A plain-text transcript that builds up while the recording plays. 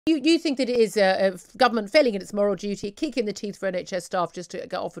You think that it is a government failing in its moral duty, kicking the teeth for NHS staff just to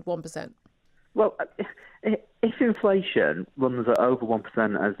get offered 1%? Well, if inflation runs at over 1%,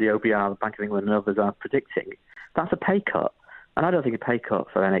 as the OBR, the Bank of England and others are predicting, that's a pay cut. And I don't think a pay cut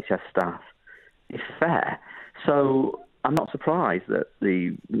for NHS staff is fair. So I'm not surprised that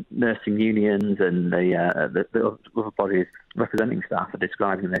the nursing unions and the other bodies representing staff are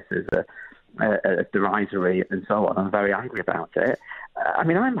describing this as a derisory and so on. I'm very angry about it. I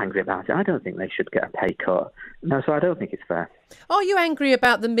mean, I'm angry about it. I don't think they should get a pay cut. No, so I don't think it's fair. Are you angry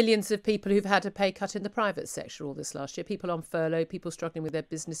about the millions of people who've had a pay cut in the private sector all this last year? People on furlough, people struggling with their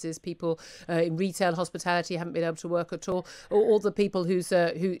businesses, people in retail, hospitality haven't been able to work at all, or all the people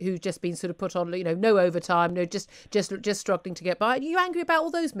who've just been sort of put on, no overtime, just struggling to get by. Are you angry about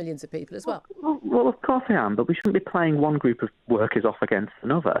all those millions of people as well? Well, of course I am, but we shouldn't be playing one group of workers off against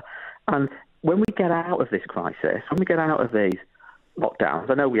another. And when we get out of this crisis, when we get out of these lockdowns,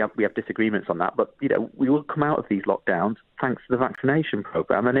 I know we have disagreements on that, but we will come out of these lockdowns thanks to the vaccination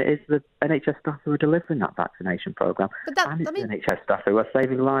programme, and it is the NHS staff who are delivering that vaccination programme, and it's the NHS staff who are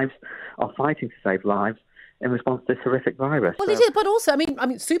saving lives, or fighting to save lives in response to this horrific virus. Well, it is, but also, I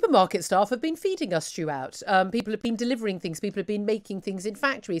mean, supermarket staff have been feeding us throughout. People have been delivering things. People have been making things in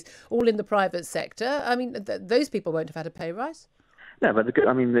factories, all in the private sector. I mean, those people won't have had a pay rise. No, but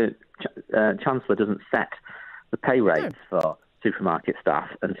the Chancellor doesn't set the pay rates for supermarket staff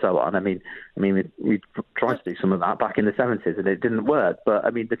and so on. I mean, we tried to do some of that back in the 70s and it didn't work. But I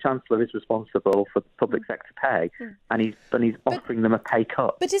mean, the Chancellor is responsible for public sector pay, and he's offering them a pay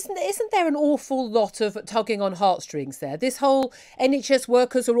cut. But isn't there an awful lot of tugging on heartstrings there? This whole NHS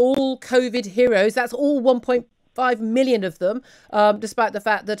workers are all COVID heroes. That's all 1.5 million of them, despite the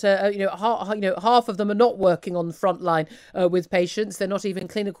fact that half of them are not working on the front line with patients. They're not even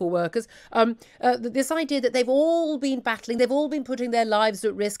clinical workers. This idea that they've all been battling, they've all been putting their lives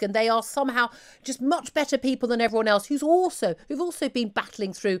at risk, and they are somehow just much better people than everyone else who've also been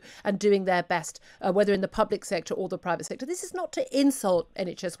battling through and doing their best, whether in the public sector or the private sector. This is not to insult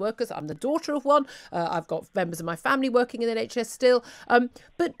NHS workers. I'm the daughter of one. I've got members of my family working in the NHS still.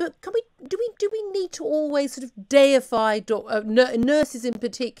 But do we need to always sort of deify nurses in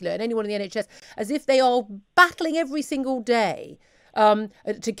particular, and anyone in the NHS, as if they are battling every single day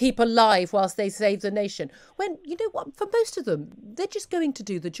to keep alive whilst they save the nation, when, you know what, for most of them, they're just going to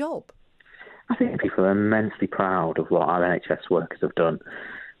do the job? I think people are immensely proud of what our NHS workers have done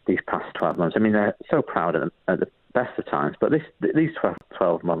these past 12 months. I mean, they're so proud at the best of times, but these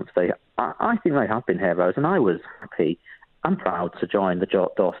 12 months, I think they have been heroes, and I was happy. I'm proud to join the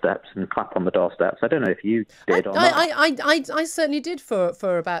doorsteps and clap on the doorsteps. I don't know if you did or not. I certainly did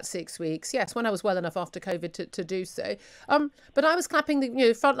for about 6 weeks. Yes, when I was well enough after COVID to do so. But I was clapping the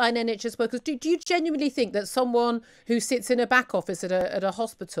frontline NHS workers. Do you genuinely think that someone who sits in a back office at a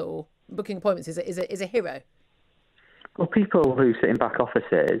hospital booking appointments is a hero? Well, people who sit in back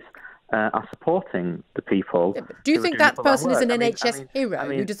offices are supporting the people. Yeah, do you think that person is an NHS hero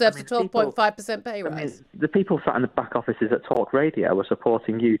who deserves a 12.5% pay rise? I mean, the people sat in the back offices at talkRADIO are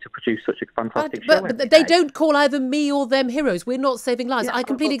supporting you to produce such a fantastic show. But they don't call either me or them heroes. We're not saving lives. I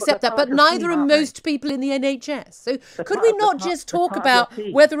completely accept that. But neither are most people in the NHS. So could we not just talk about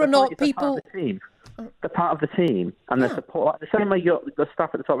whether or not people... They're part of the team, and the support, the same way the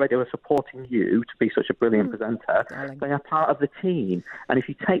staff at the talkRADIO are supporting you to be such a brilliant presenter. Darling. They are part of the team, and if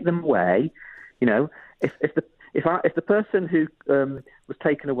you take them away, if the person who was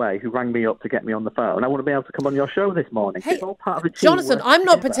taken away, who rang me up to get me on the phone, I wouldn't be able to come on your show this morning. Hey, it's all part of the team. Jonathan, I'm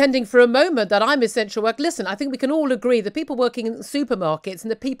not pretending for a moment that I'm essential work. Listen, I think we can all agree that people working in supermarkets and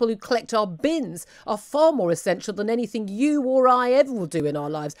the people who collect our bins are far more essential than anything you or I ever will do in our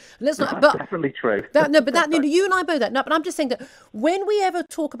lives. That's definitely true. You and I both that. No, but I'm just saying that when we ever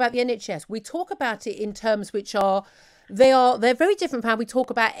talk about the NHS, we talk about it in terms which are... They're very different from how we talk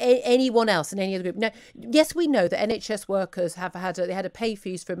about anyone else in any other group. Now, yes, we know that NHS workers have had a pay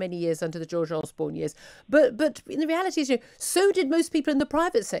freeze for many years under the George Osborne years, but in the reality is, so did most people in the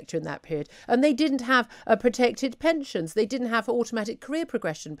private sector in that period, and they didn't have protected pensions, they didn't have automatic career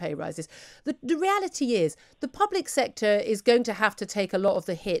progression pay rises. The reality is the public sector is going to have to take a lot of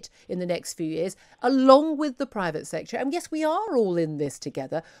the hit in the next few years, along with the private sector. And yes, we are all in this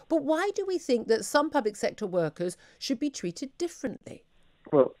together, but why do we think that some public sector workers should be treated differently?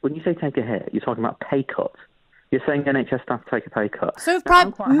 Well, when you say take a hit, you're talking about pay cuts. You're saying NHS staff take a pay cut. So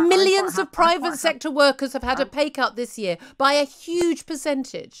millions of private sector workers have had a pay cut this year by a huge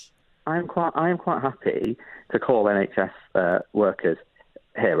percentage. I am quite happy to call NHS workers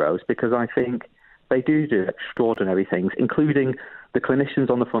heroes, because I think they do extraordinary things, including the clinicians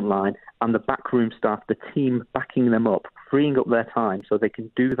on the front line and the backroom staff, the team backing them up, freeing up their time so they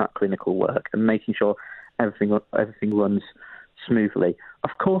can do that clinical work and making sure everything runs smoothly.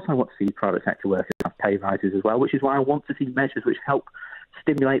 Of course, I want to see private sector workers have pay rises as well, which is why I want to see measures which help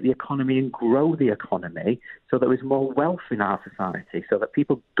stimulate the economy and grow the economy so there is more wealth in our society, so that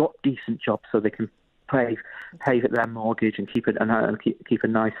people got decent jobs so they can pay their mortgage and keep a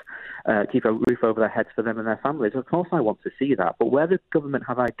nice keep a roof over their heads for them and their families. Of course, I want to see that. But where the government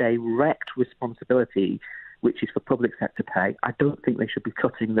have a direct responsibility, which is for public sector pay, I don't think they should be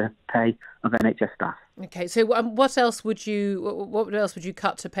cutting the pay of NHS staff. Okay, so what else would you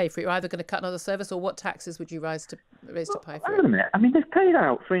cut to pay for it? You're either going to cut another service, or what taxes would you raise to pay for it? Wait a minute. I mean, they've paid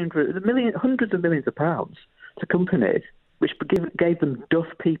out hundreds of millions of pounds to companies which gave them duff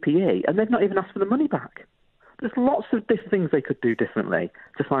PPE, and they've not even asked for the money back. There's lots of different things they could do differently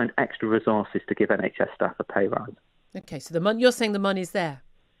to find extra resources to give NHS staff a pay rise. Okay, so you're saying the money's there?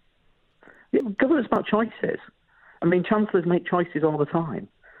 Yeah, government's about choices. I mean, chancellors make choices all the time,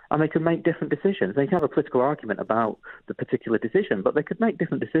 and they can make different decisions. They can have a political argument about the particular decision, but they could make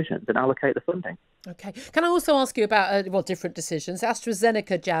different decisions and allocate the funding. Okay. Can I also ask you about, different decisions?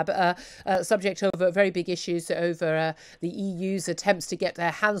 AstraZeneca jab, subject of very big issues over the EU's attempts to get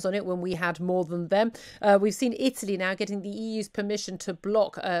their hands on it when we had more than them. We've seen Italy now getting the EU's permission to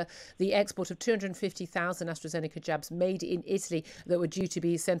block the export of 250,000 AstraZeneca jabs made in Italy that were due to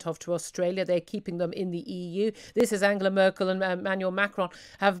be sent off to Australia. They're keeping them in the EU. This is Angela Merkel and Emmanuel Macron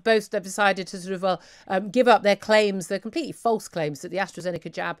have both decided to sort of give up their claims, their completely false claims, that the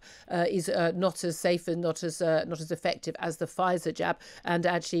AstraZeneca jab is not as safe and not as effective as the Pfizer jab, and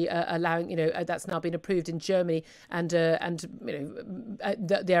actually allowing, that's now been approved in Germany, and they're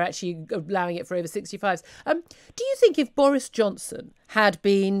actually allowing it for over 65s. Do you think if Boris Johnson had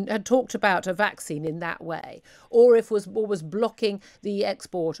talked about a vaccine in that way, or if was blocking the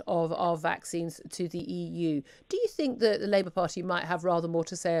export of vaccines to the EU, do you think that the Labour Party might have rather more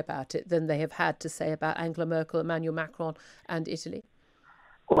to say about it than they have had to say about Angela Merkel, Emmanuel Macron and Italy?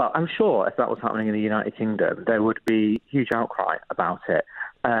 Well, I'm sure if that was happening in the United Kingdom, there would be huge outcry about it.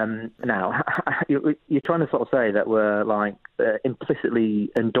 Now, you're trying to sort of say that we're implicitly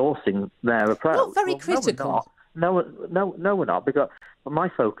endorsing their approach. Not very critical. No, we're not. Because my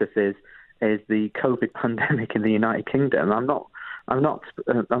focus is the COVID pandemic in the United Kingdom. I'm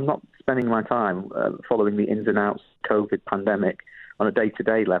not spending my time following the ins and outs of COVID pandemic on a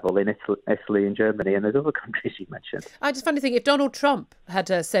day-to-day level in Italy and Germany and those other countries you mentioned. I just find to think, if Donald Trump had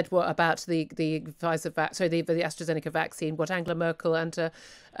said what about the Pfizer the AstraZeneca vaccine, what Angela Merkel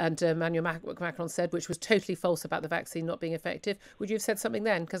and Emmanuel Macron said, which was totally false about the vaccine not being effective, would you have said something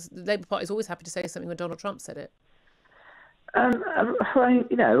then? Because the Labour Party is always happy to say something when Donald Trump said it.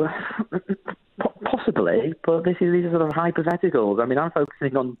 Possibly, but these are sort of hypotheticals. I mean, I'm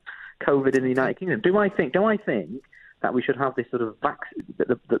focusing on COVID in the United Kingdom. Do I think that we should have this sort of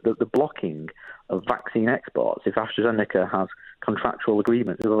the blocking of vaccine exports if AstraZeneca has contractual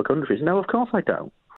agreements with other countries? No, of course I don't.